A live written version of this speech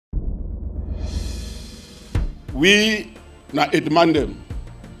we na Edmandem,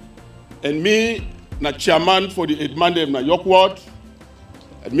 and me na chairman for the Edmandem na York Ward,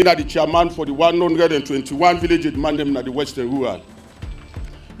 and me na the chairman for the 121 village Edmandem na the Western Rural.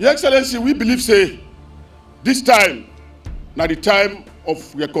 Your Excellency, we believe say this time na the time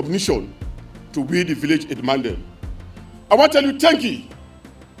of recognition to we the village Edmandem. I want to tell you thank you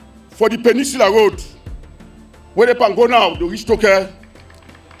for the Peninsula Road where they can go now to reach Toke.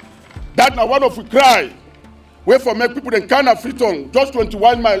 That now one of we cry where for make people in Kana Freetown just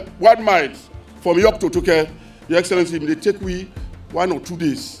 1 miles from York to Toke. Your Excellency, they take we 1 or 2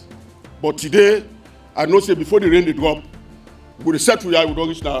 days. But today, I know say before the rain they drop, we will set we don't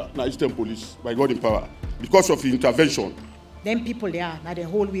reach na Eastern Police by God in power because of the intervention. Them people there, now the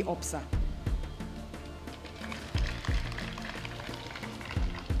whole way up, sir.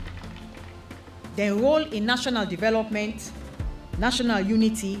 Their role in national development, national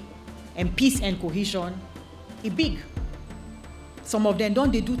unity, and peace and cohesion is big. Some of them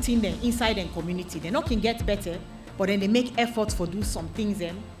don't they do things inside the community. They not can get better, but then they make efforts for do some things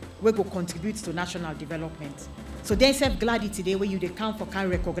then we go contribute to national development. So they self glad today where you they come for can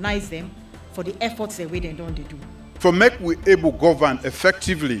recognize them for the efforts the way they don't they do. For make we able govern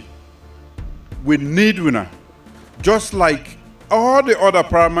effectively, we need winner. Just like all the other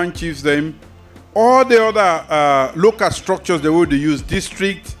paramount chiefs them, all the other local structures the way they use,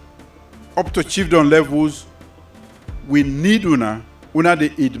 district up to chiefdom levels, we need una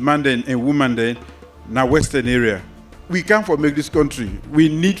the Edmandem and women then na western area. We can't for make this country. We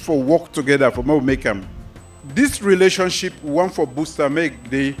need for work together for more make them. This relationship we want for booster make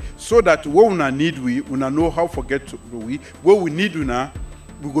they so that what una need we una know how forget to we what we need una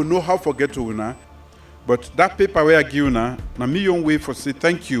we go know how forget to una. But that paper where I give una na me own way for say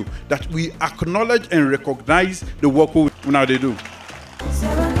thank you that we acknowledge and recognize the work we una they do.